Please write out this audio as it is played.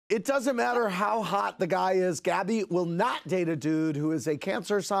It doesn't matter how hot the guy is. Gabby will not date a dude who is a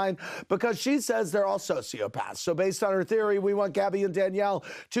Cancer sign because she says they're all sociopaths. So based on her theory, we want Gabby and Danielle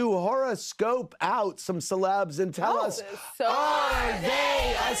to horoscope out some celebs and tell us, are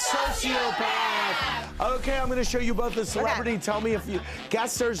they a sociopath? Okay, I'm going to show you both the celebrity. Okay. Tell me if you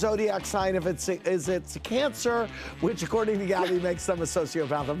guess their zodiac sign. If it's a Cancer, which according to Gabby makes them a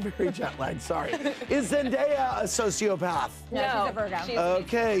sociopath. I'm very jet lagged, sorry. Is Zendaya a sociopath? No, she's a Virgo.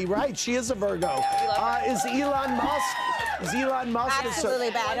 Okay, right, she is a Virgo. Is Elon Musk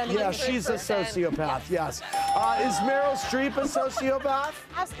absolutely bad? Yeah, she's a sociopath. Yes. Is Meryl Streep a sociopath?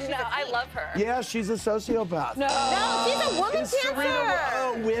 No, I love her. Yeah, she's a sociopath. No, she's a woman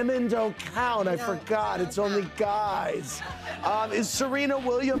Cancer. Women don't count. I forgot. It's only guys. Is Serena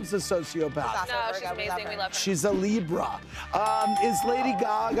Williams a sociopath? No, she's amazing. We love her. She's a Libra. Is Lady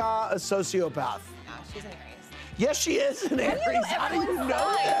Gaga a sociopath? No, she's an Aries. Yes, she is an Aries. How do you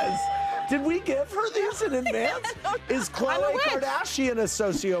know this? Did we give her these in advance? Is Khloe Kardashian a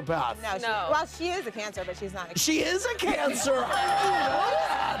sociopath? No. Well, she is a Cancer, but she's not a Cancer. She is a Cancer. How do you know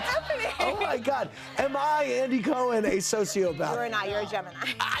that? Oh my God. Am I, Andy Cohen, a sociopath? You're not. You're a Gemini.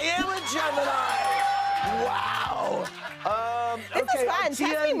 I am a Gemini. Wow. This is fun.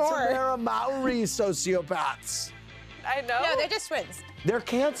 Tell me more. Tamara Mowry sociopaths. I know. No, they're just twins. They're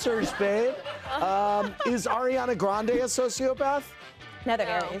Cancers, babe. Is Ariana Grande a sociopath? No, they're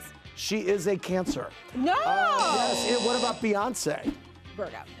Aries. She is a Cancer. No! Yes. What about Beyoncé?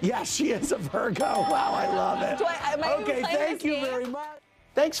 Virgo. Yes, she is a Virgo. Wow, I love it. Okay, thank you very much.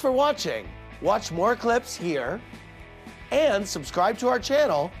 Thanks for watching. Watch more clips here and subscribe to our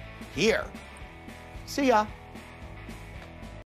channel here. See ya.